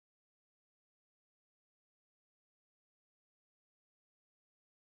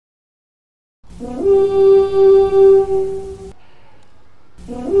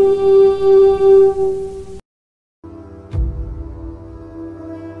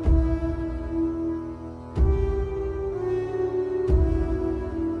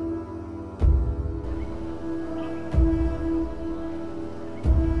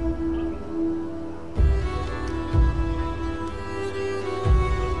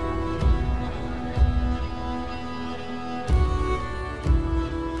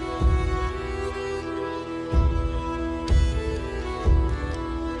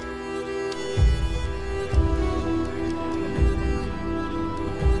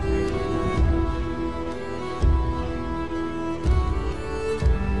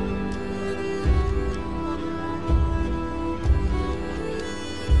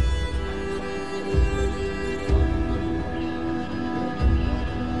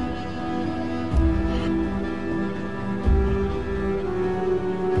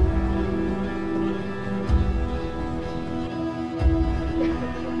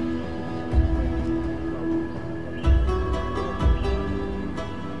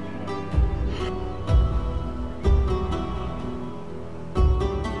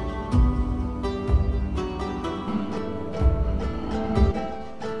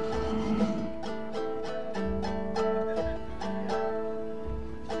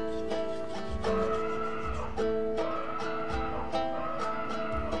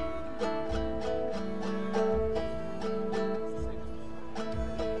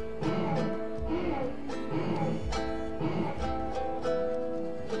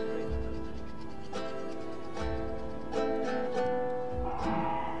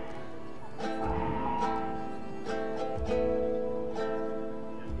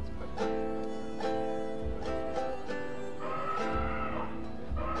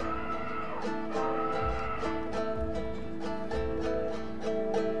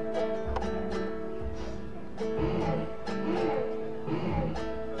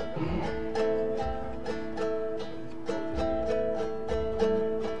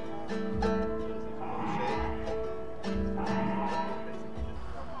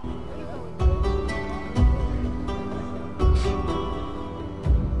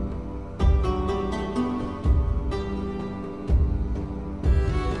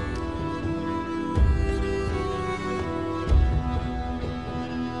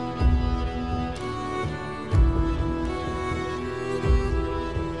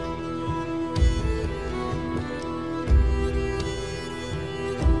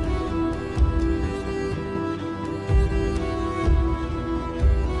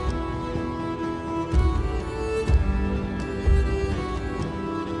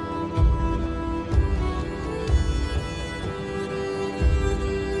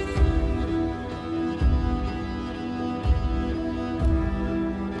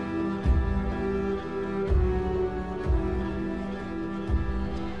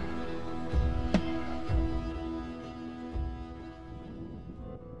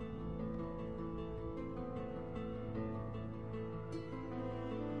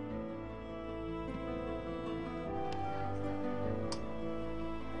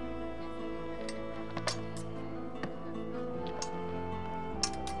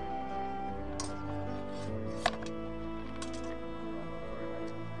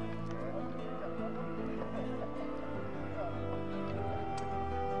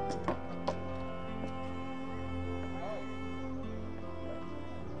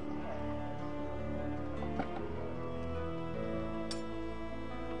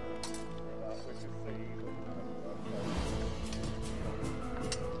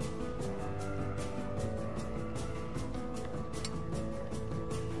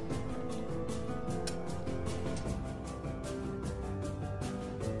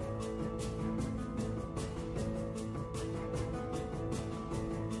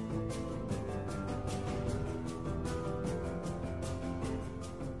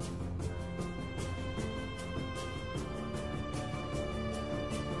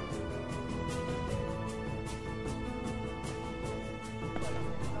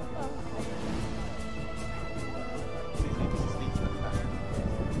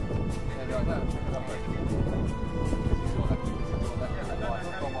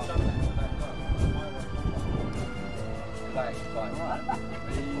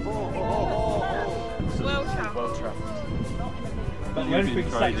But the only big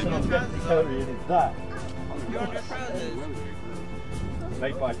Saxon on the territory is that. You're on your trousers.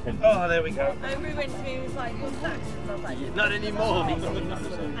 Made by Ken. Oh, there we go. Everyone went to me and was like, you're Saxons. I was like, not anymore.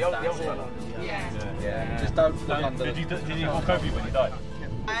 yeah. Just don't look under. Did he walk over you when you died?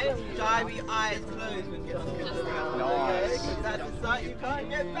 Die with your eyes closed when you get on the ground. That's the site you can't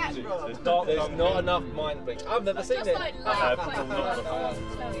get back from. There's not enough mind blink. I've never seen it. Like, I have. I'll tell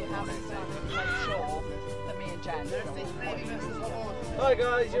you how many times I've played short that me and Jan. Hi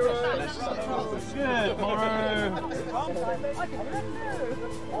guys, you're right. Good,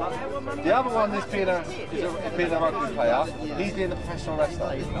 The other one, this being a rugby player, he's being a professional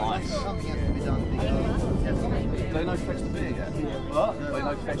wrestler. Nice. They know fetch the beer yet? What? They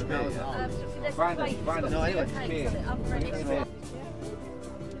know fetch beer yet? Brandon, no, anyway, beer. Beer.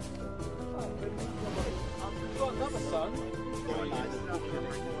 You've got another son.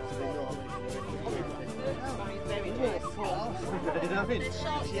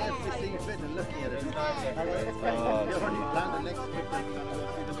 She has this thing fit and looking at it.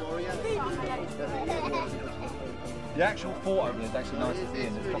 The actual fort over there is actually nice to see,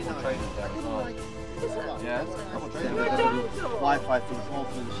 and there's a couple of traders there as well. Yeah, there's a couple of traders. Wi-Fi things all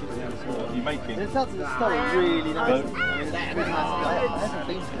through the ship. You making? It's not really nice.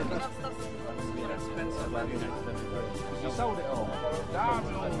 You sold it all. I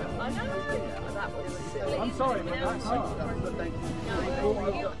know. That was silly. I'm sorry, but that's hard.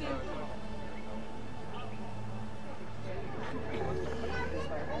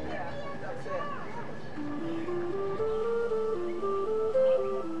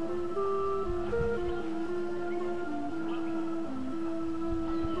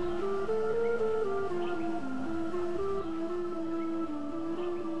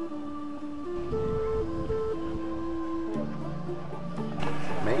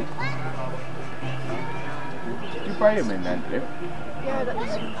 Spray him in then, Cliff. Yeah,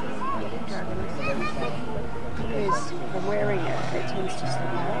 that's is from wearing it, it tends to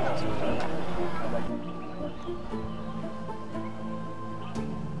stand out.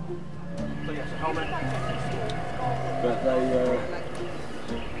 But they,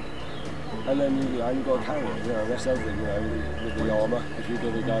 and then you've got to carry it, that's the other thing, with the armour. If you're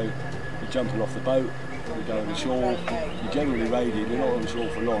going to go, you're jumping off the boat, you go on the shore, you're generally raided, you're not on the shore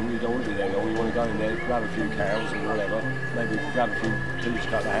for long, you don't want to be there long, you want to go in there, grab a few cows or whatever, maybe grab a few tools,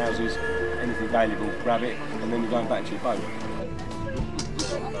 cut the houses, anything valuable, grab it, and then you're going back to your boat.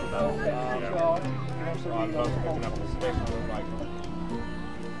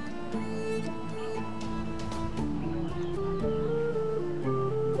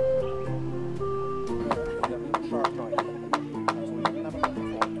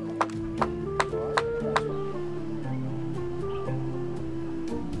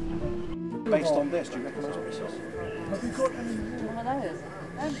 Based on this, do you recognise what this is? Have you got one of those?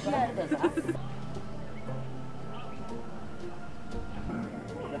 Yeah, it does that.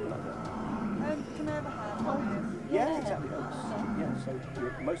 Can I have a hand? Yeah, exactly. Yeah, so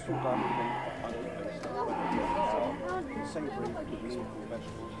most of them are savoury,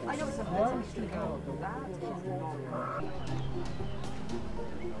 vegetables. I know it's a bit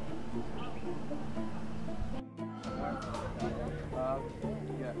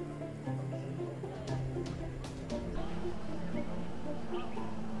Yeah.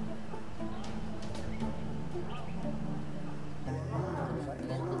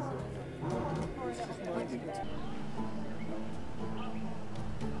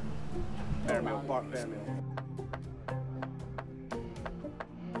 Bear meal, bark bear meal.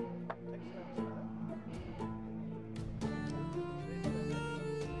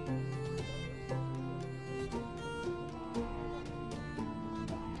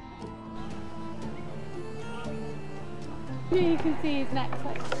 You can see his neck.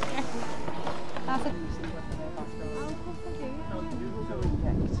 That's a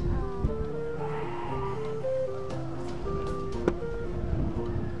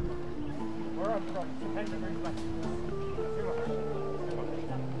Where I'm from, it's 10 degrees left.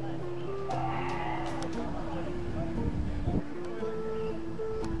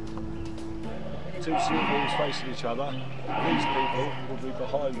 Two silverballs facing each other, these people will be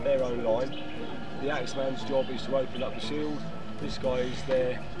behind their own line. The axeman's job is to open up the shield. This guy is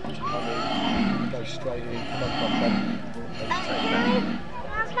there to come in, go straight in, and take that.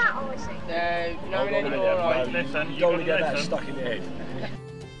 How's that always? No, anymore. You don't want to get that stuck in your head.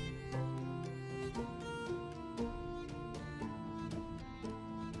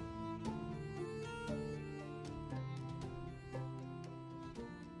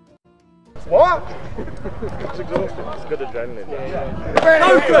 What? It's exhausting. It's good adrenaline.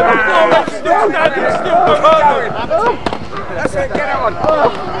 That's it, get on!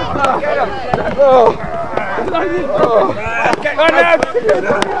 Get him! Get on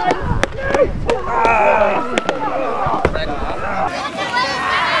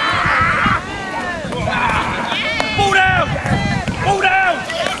Fall down! Fall down!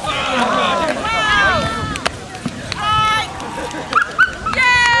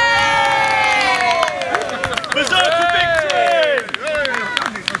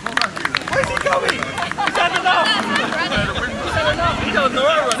 He's on the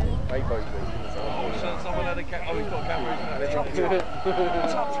right one. Someone had a camera. Oh, he's got a camera.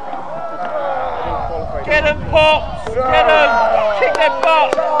 Get him, Pops! Get him! Kick their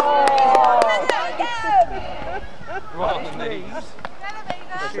butt! Right on the knees.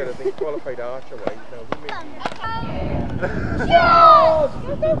 I should have been qualified archer way.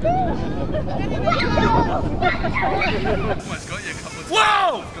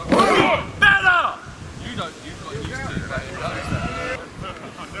 Whoa! Better! You've got used to it,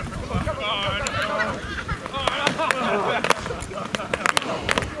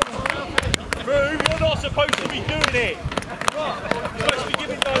 Boo, you're not supposed to be doing it! You're supposed to be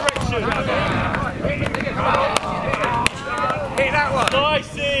giving direction! Hit that one!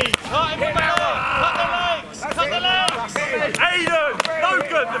 Nicey! Cut him that one! Cut the legs! Aiden!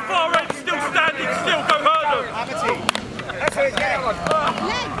 Logan! The far end still standing still! Go hurt them! That's what it's getting on.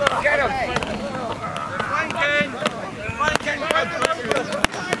 Get him! Flanking!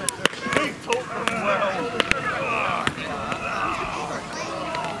 Keep talking well!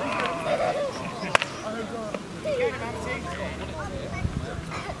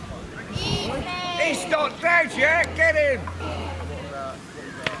 He's not dead yet, get him!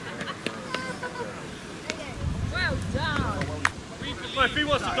 Well done. Well, if he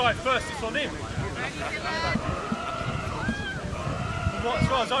wants to die first, it's on him. As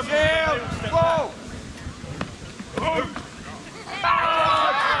far as I'm concerned, Whoa!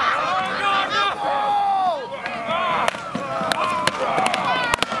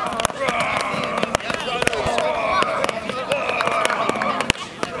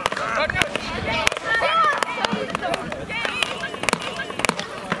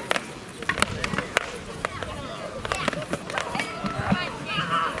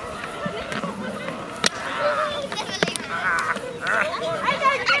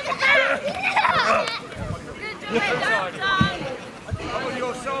 I'm on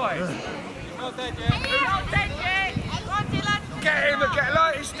your side. Not dead yet. Get him again,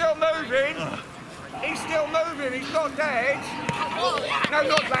 like he's still moving. He's still moving, he's not dead. No,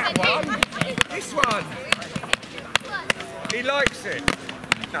 not that one. This one. He likes it.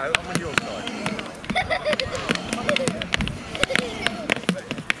 No, I'm on your side.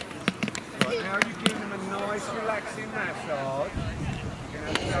 Right, now you're giving him a nice relaxing massage.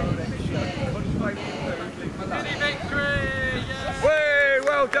 Victory! Yeah. Way,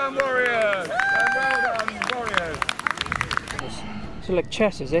 well done, warriors! Well done, warriors! So like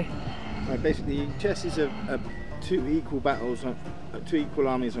chess, is it? Right, basically, chess is two equal battles, two equal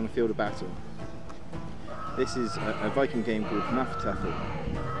armies on a field of battle. This is a Viking game called Maftafel,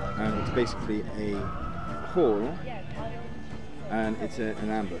 and it's basically a hall, and it's an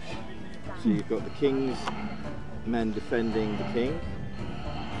ambush. So you've got the king's men defending the king,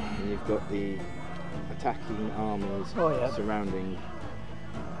 and you've got the attacking armies surrounding.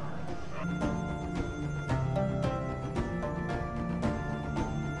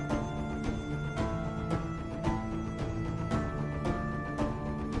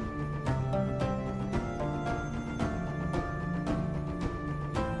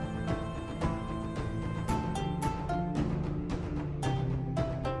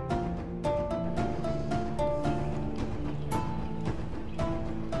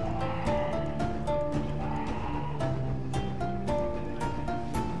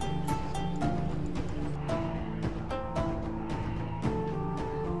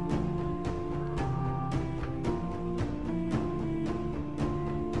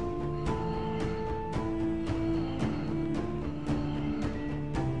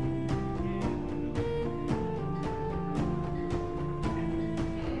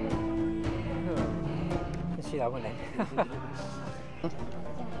 See that one then.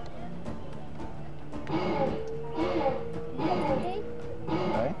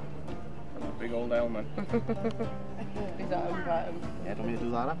 Okay. Big old helmet. Is that unbutton? Yeah, do you want me to do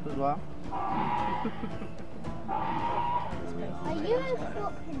that up as well? Are you a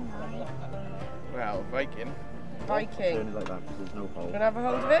Scotland knight? Well, Viking. Viking. Turn it like that because there's no hole. Can I have a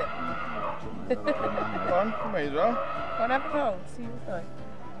hold of it? Go on, you may as well. Can I have a hold? See what's like.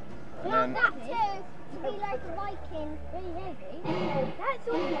 And then that too, to be like a Viking, really heavy. That's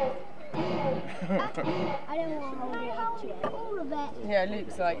all. I don't want to hold it, all of it. Yeah,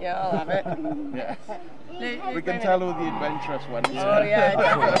 Luke's like, yeah, I'll have it. Yeah. Luke, We can tell all the adventurous ones. Oh yeah,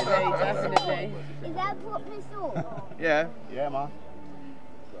 definitely, definitely. Is that what this all? Yeah. Yeah, ma.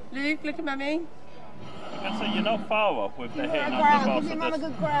 Luke, look at mummy. And so you're not far off with the hitting Give up the him a boss.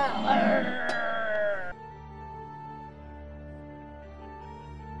 good ground.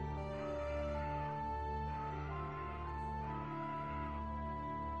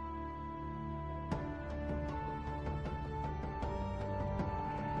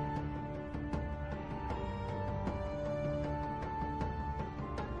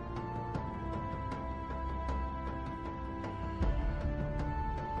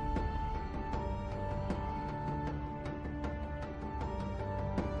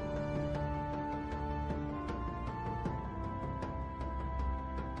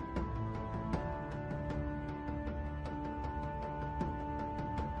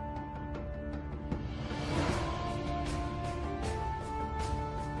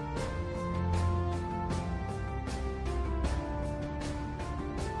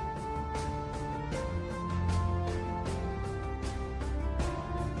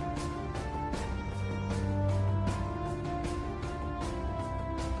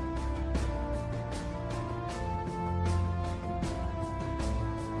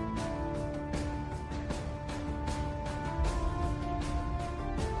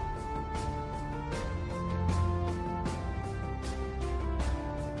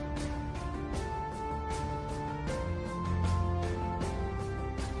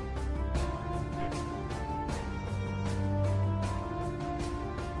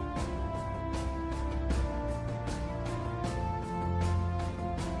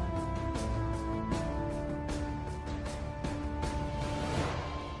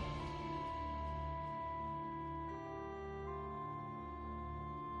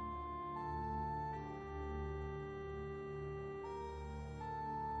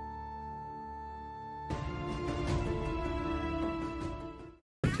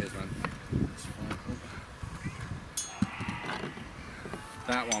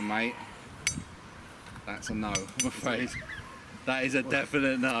 that one, mate. That's a no, I'm afraid. That is a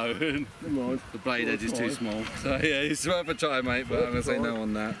definite no. The blade edge is too small. So yeah, it's worth a try, mate, but I'm going to say no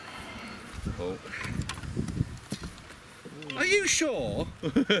on that. Oh. Are you sure?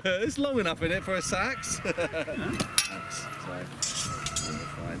 It's long enough in it for a sax. How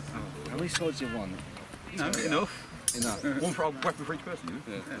many swords do you want? No, enough. Enough. One for a weapon for each person,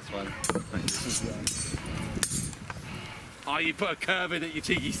 yeah? That's fine. Oh, you put a curve in it, you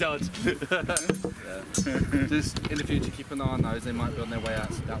cheeky sod. Just in the future, keep an eye on those. They might be on their way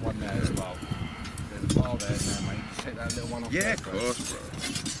out. So that one there as well. There's a bar there, mate. Just take that little one off. Yeah, of course.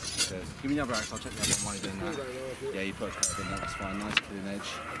 Give me the other axe. I'll check the other one while you're doing that. Yeah, you put a curve in that. That's fine. Nice clean edge.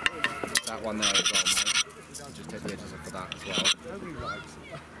 That one there as well, mate. Just take the edges off of that as well. Yeah,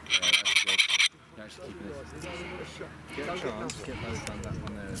 that's good. You're actually keeping it. Get a chance. Get those done. That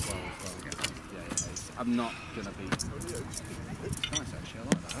one there as well. Yeah, I'm not gonna be. It's nice actually. I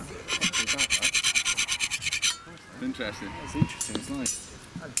like that. Not too bad, that. Interesting. That's interesting. It's nice.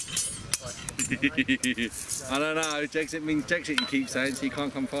 I don't know. Jexit means Jexit. You keep saying, so you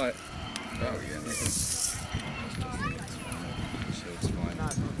can't come fight. Oh yeah. Shield's fine.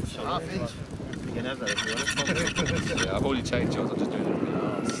 Half-inch. You can have that if you want. Yeah, I've already changed yours. I'm just doing it.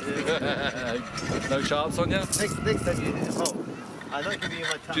 No sharps on you. Next time you I'm not giving you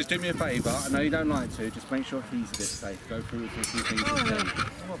my time. Just do me a favour. I know you don't like to. Just make sure he's a bit safe. Go through with a few things. I'll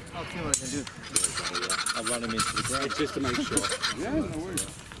see what I can do. I'll run him into the ground. It's just to make sure. Yeah, no worries.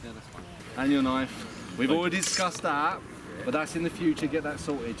 Yeah, that's fine. And your knife. We've already discussed that, but that's in the future. Get that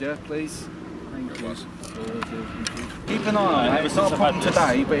sorted, yeah, please. Thank you. Keep an eye on it. It's not a problem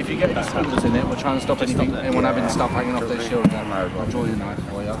today, but if you get any splinters in it, we'll try and stop anyone having stuff hanging off their shield. I'll draw your knife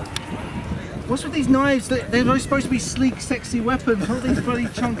for you. What's with these knives? They're supposed to be sleek, sexy weapons, not these bloody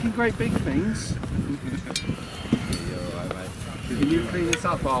chunky, great big things. Can you clean this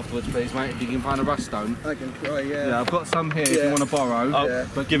up afterwards, please, mate? If you can find a rust stone. I can try, yeah. Yeah, I've got some here if you want to borrow. Oh,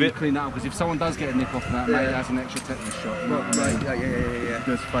 but give it. Clean that up, because if someone does get a nick off that, mate, that's an extra tetanus shot. You know what I mean? Yeah.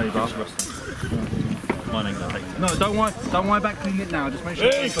 Just a favour. Mine ain't gonna take it. No, don't worry about cleaning it now. Just make sure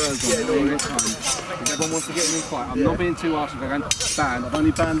it's first on. Everyone wants to get in this fight. I'm not being too harsh. I'm going banned. I've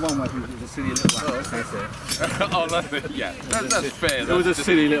only banned one weapon because it was a silly little axe. That's it. Oh, no, yeah, that's fair. It was a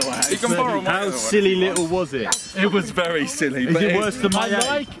silly little axe. You can borrow mine. How silly little was it? It was very silly. Is it worse than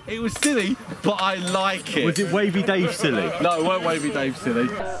my it was silly, but I like it. Was it Wavy Dave silly? No, it weren't Wavy Dave silly.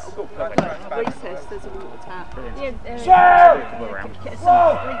 Recess, there's a water tap.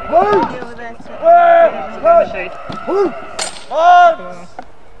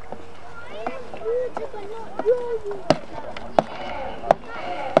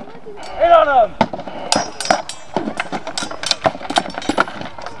 In on them!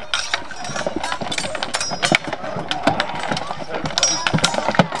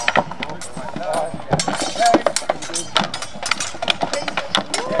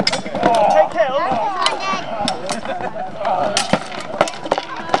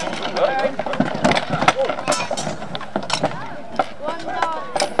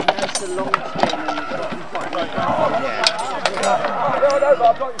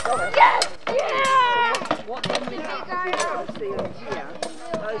 What they see on here,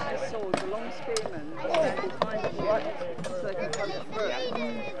 those are swords, the long spearmen, and behind them right so they can punch through.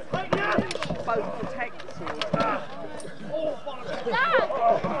 Both protect the swords.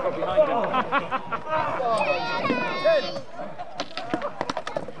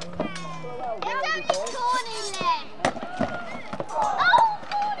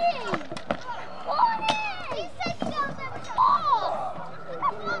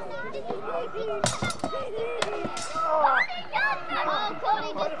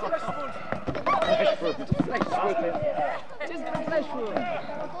 Behind him. Just a flesh wound.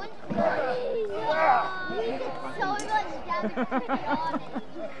 So much damage.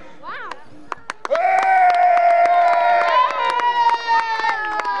 Wow.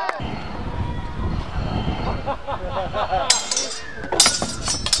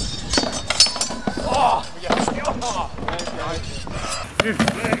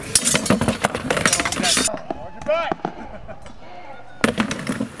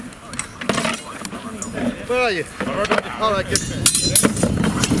 Where are you? All right, good.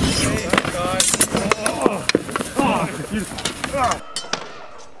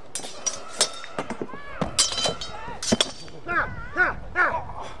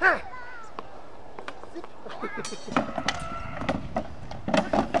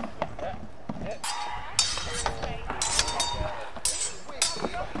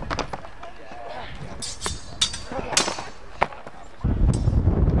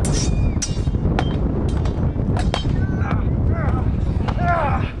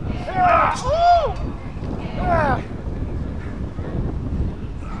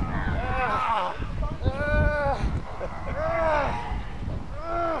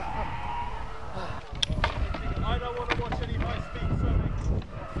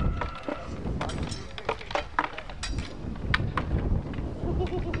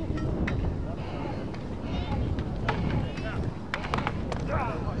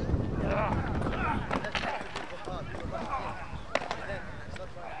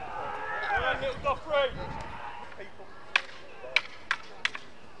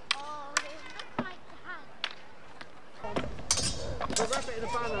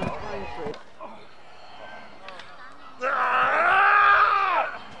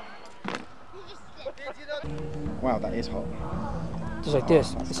 is hot. Just like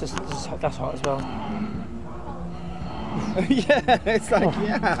this. That's hot as well. Yeah, it's like,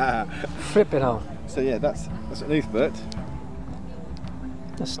 yeah. Flipping on. So yeah, that's an Uthbert.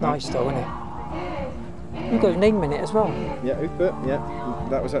 That's nice though, isn't it? You've got a name in it as well. Yeah, Uthbert, yeah.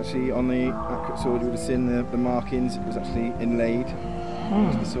 That was actually on the accurate sword. You would have seen the markings. It was actually inlaid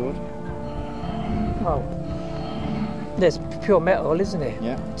into the sword. Oh. There's pure metal, isn't it?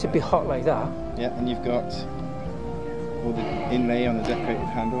 Yeah. To be hot like that. Yeah, and you've got all the inlay on the decorated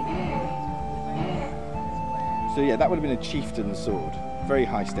handle. So yeah, that would have been a chieftain's sword. Very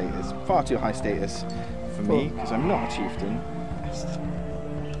high status. Far too high status for me, because I'm not a chieftain. There's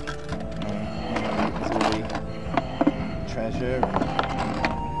all the treasure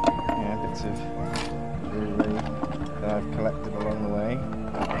and bits of jewellery that I've collected along the way.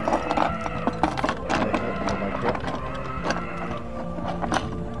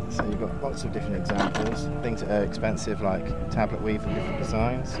 So you've got lots of different examples, things that are expensive like tablet weave with different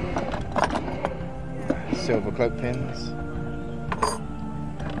designs, silver cloak pins.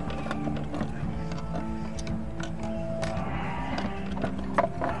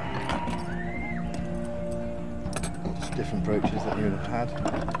 Just different brooches that you would have had.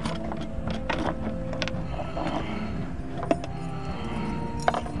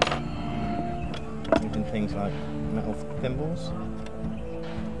 Even things like metal thimbles.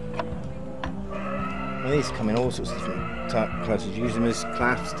 And these come in all sorts of different type of clothes. You use them as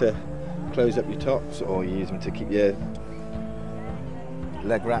clasps to close up your tops, or you use them to keep your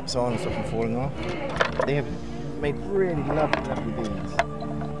leg wraps on and stop them falling off. They have made really lovely beads.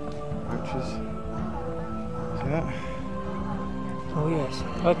 Brooches. See that? Oh yes,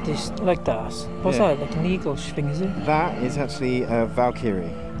 like this, like that. What's that? Like an eagle's thing, is it? That is actually a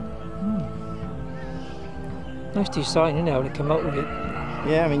Valkyrie. Nice design, isn't it? How they come out with it.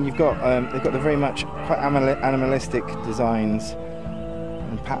 Yeah, I mean you've got they've got the very much quite animalistic designs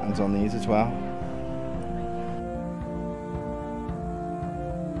and patterns on these as well.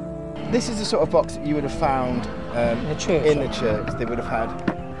 This is the sort of box that you would have found in the church. They would have had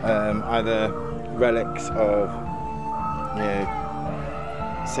either relics of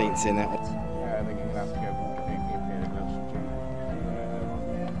saints in it. Yeah, I think you're going to have to go for the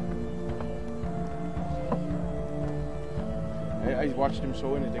I watched him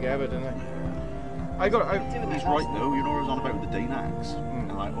sewing it together, didn't I? He's right though, you know, I was on about the Dane axe.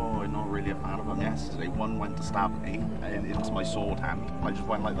 And like, oh, I'm not really a fan of them yesterday. One went to stab me into my sword hand. I just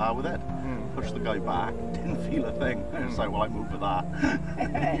went like that with it. Pushed the guy back, didn't feel a thing. I was like, well, I moved with that.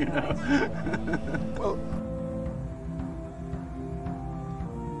 You know? Well,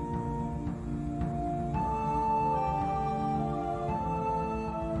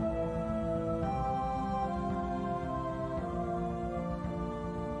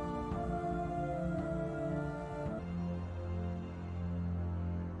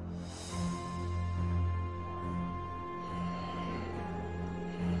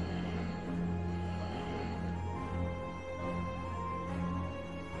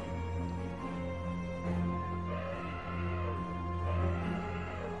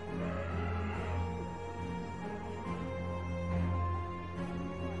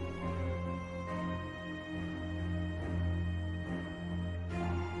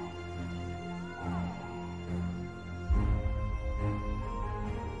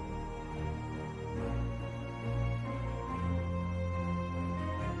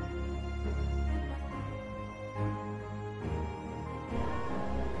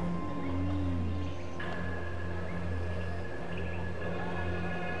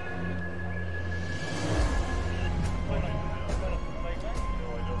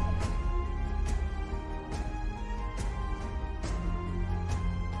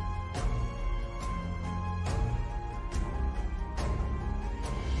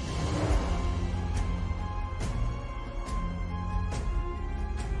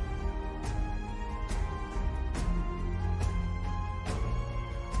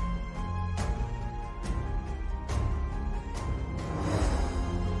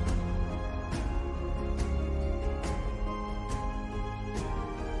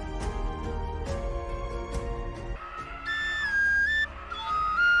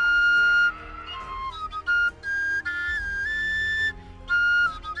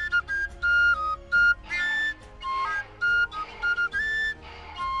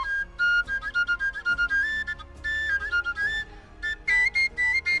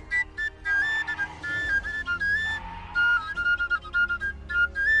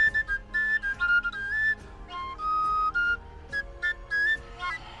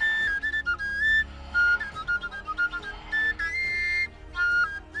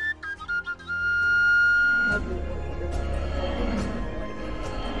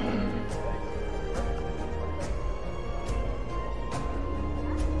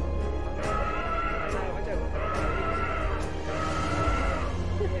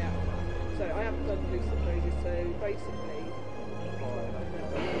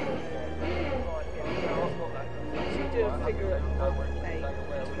 tiger at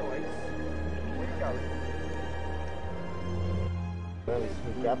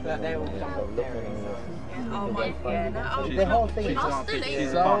Oh my god. The whole thing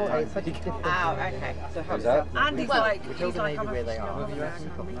is so it's such a different. Oh, okay. So and he's like where they are.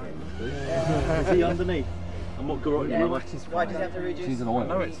 Is he underneath? And what garage? Why does he have to reduce? She's an oil.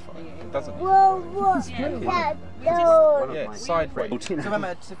 No, it's fine. It doesn't. Whoa, what? Yeah, side frame. So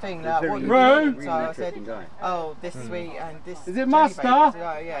remember to thing that what you Roo! So I said, oh, this sweet and this. Is it master? Oh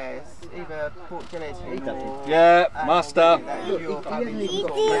yeah, it's either pork gelatin or. Yeah, master. So I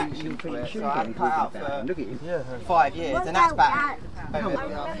haven't cut out for 5 years, and that's back. Oh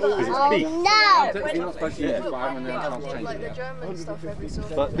no! You're not supposed to use it, but I'm going to change Like the it. German stuff every sort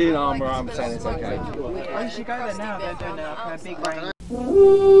of. But being armour, I'm saying it's okay. Oh, you should go there now. They're doing a big range.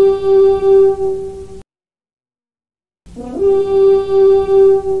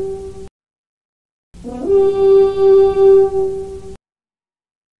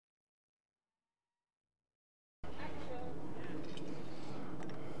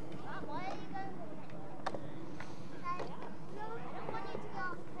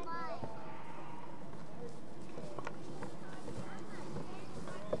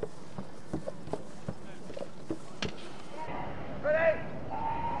 Ready?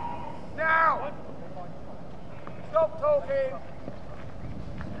 Now! Stop talking!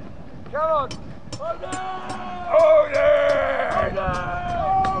 Come on! Hold it! Hold it!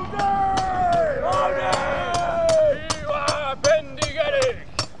 Hold it! You are Bendigeric!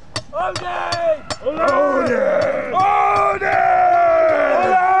 Hold it! Hold it! Hold it!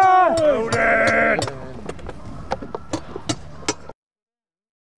 Hold it!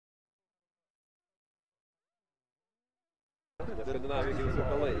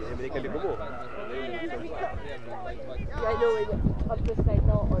 Yeah, no, I've just said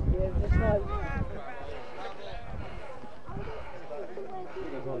no on you. There's no.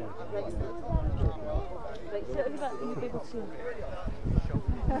 Like, sit over that, you'll be able to.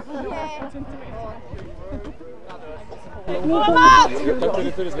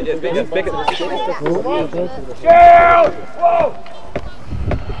 Shield! Whoa!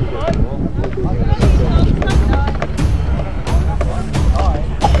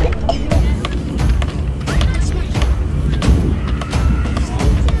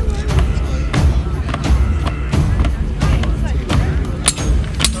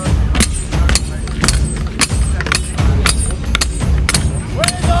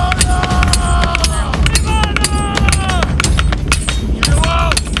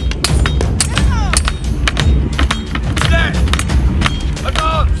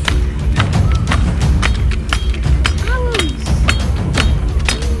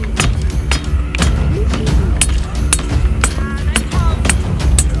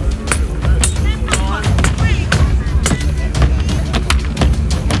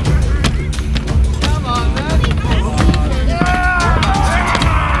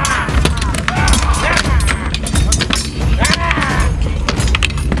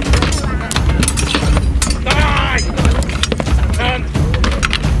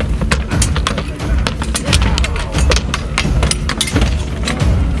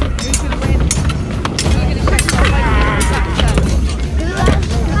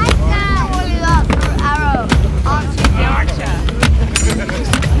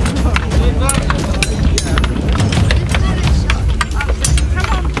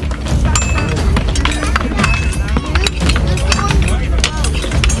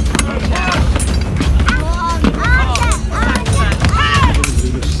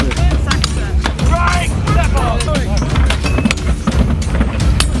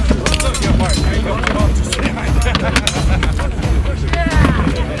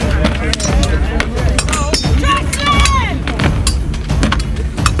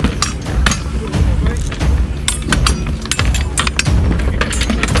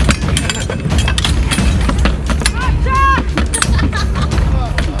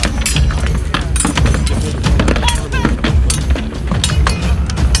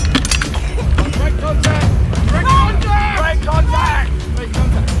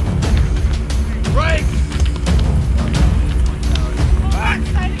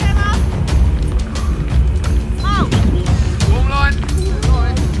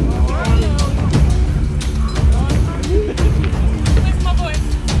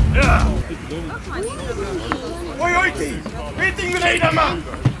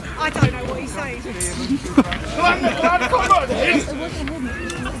 I don't know what he's saying.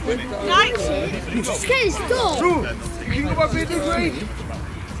 Just get his door.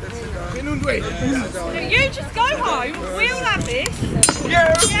 You just go home. We'll have this.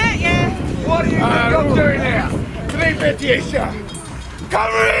 Yeah. What are you doing here? British!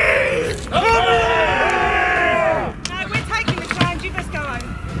 Come here! No, we're taking the change, you must go home.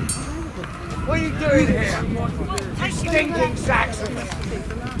 What are you doing here? You stinking Saxons!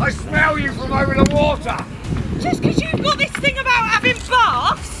 I smell you from over the water! Just because you've got this thing about having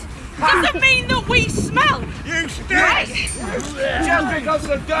baths doesn't mean that we smell. You stink! Just because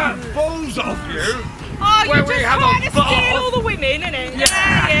the dirt falls off you. Oh, when you're we just have trying a to steal bath. all the women, innit?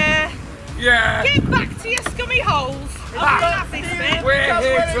 Yeah. Yeah. Get back to your scummy holes. I'll this bit. We're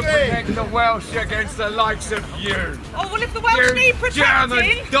here to protect the Welsh against the likes of you. Oh, well, if the Welsh need protecting,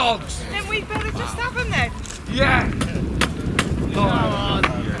 German dogs. then we better just have them then. Yeah.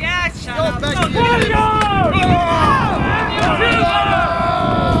 Yeah, shut up.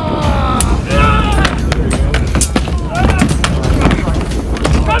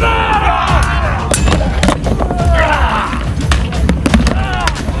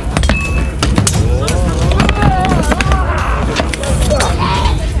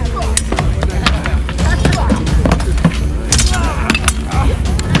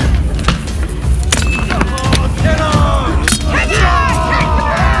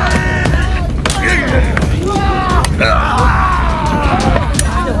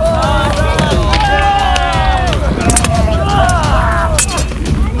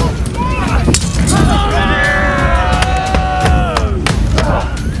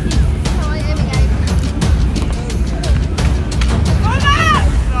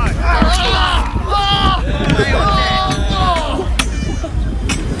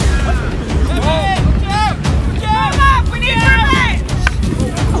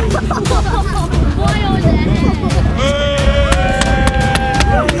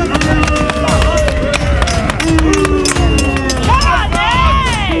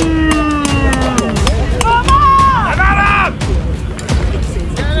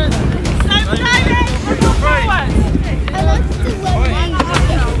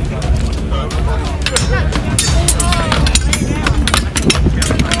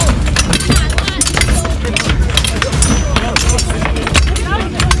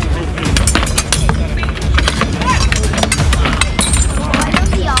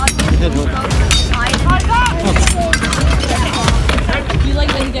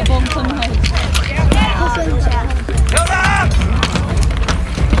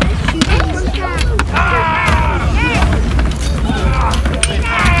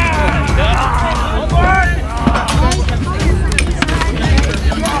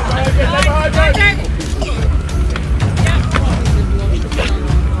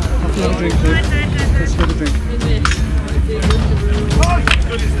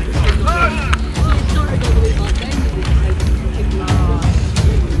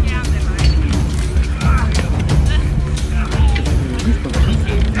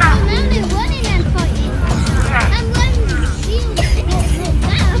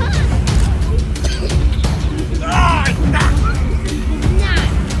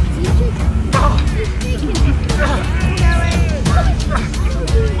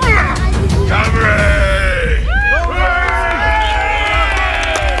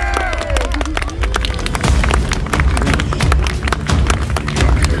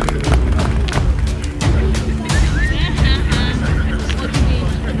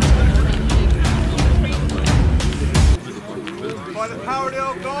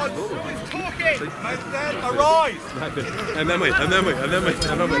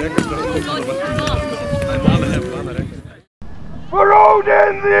 For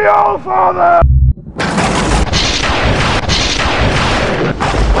Odin the Allfather!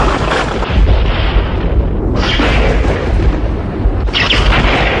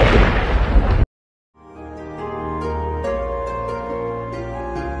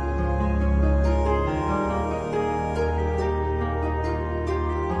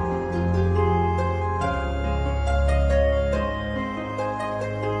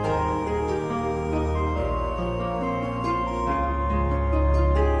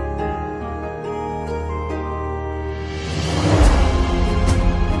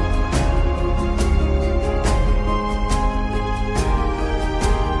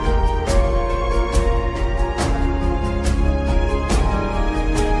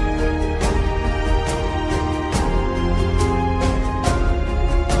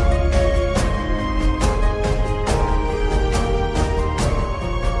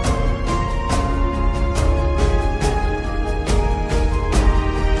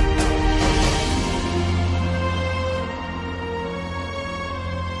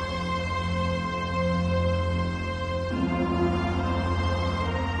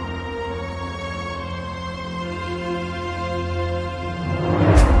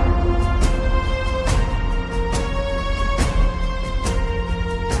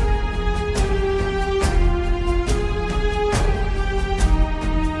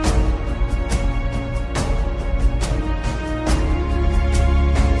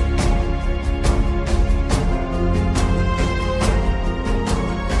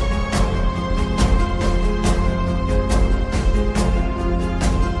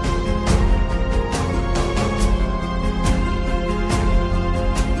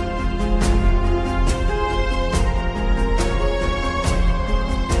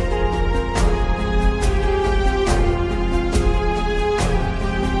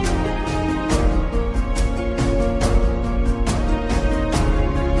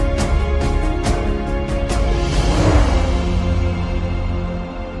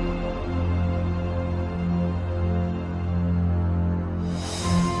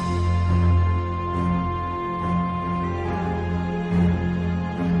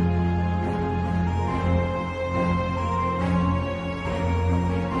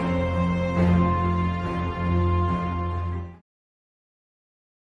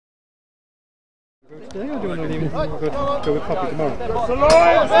 Go with Poppy tomorrow.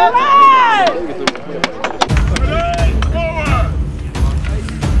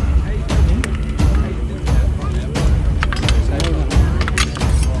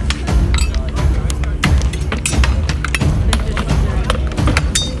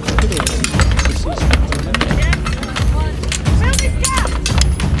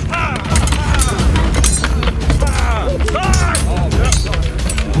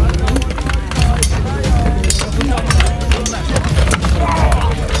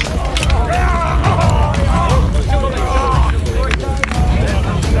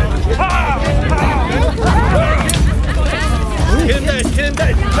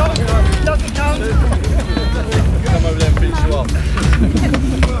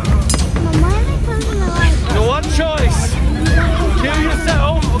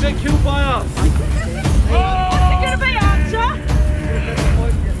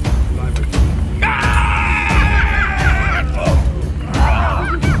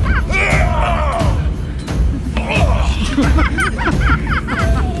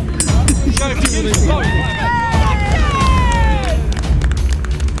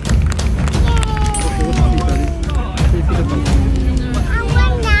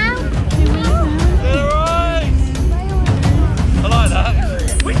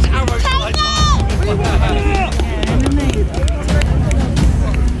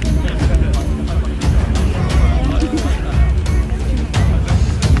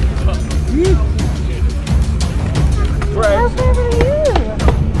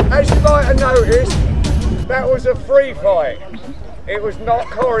 That was a free fight. It was not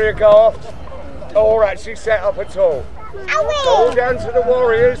choreographed or actually set up at all. It's all down to the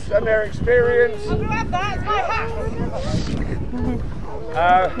warriors and their experience.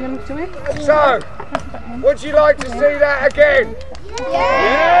 So, would you like to see that again?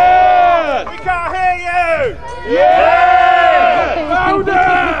 Yeah! We can't hear you! Yeah! Louder!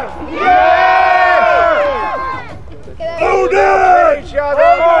 Yeah! Louder! Each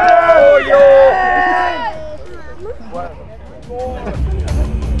other for your...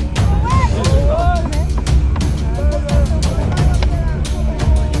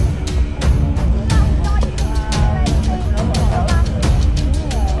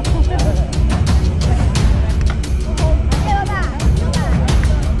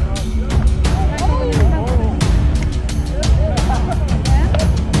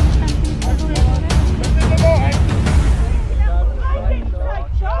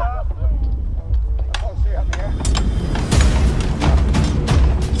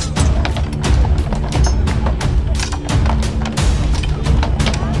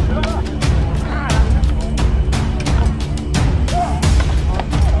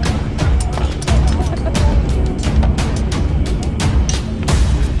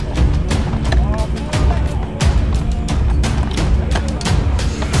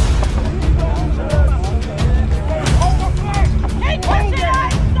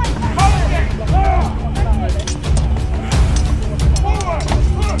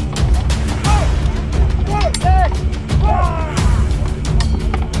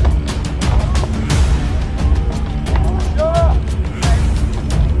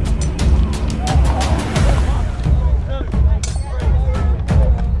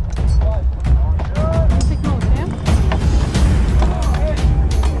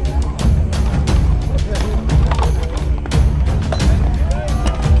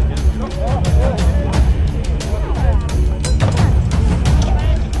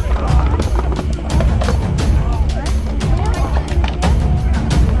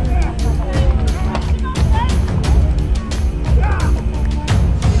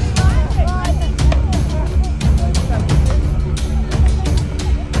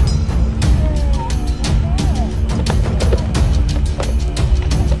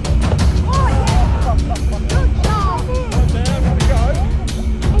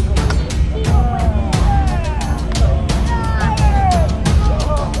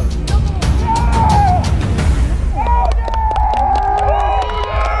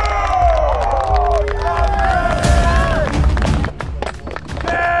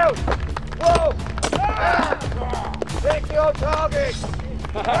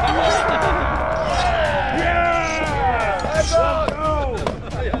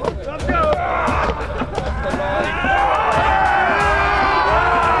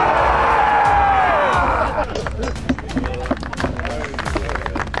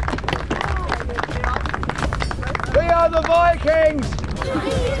 We are the Vikings!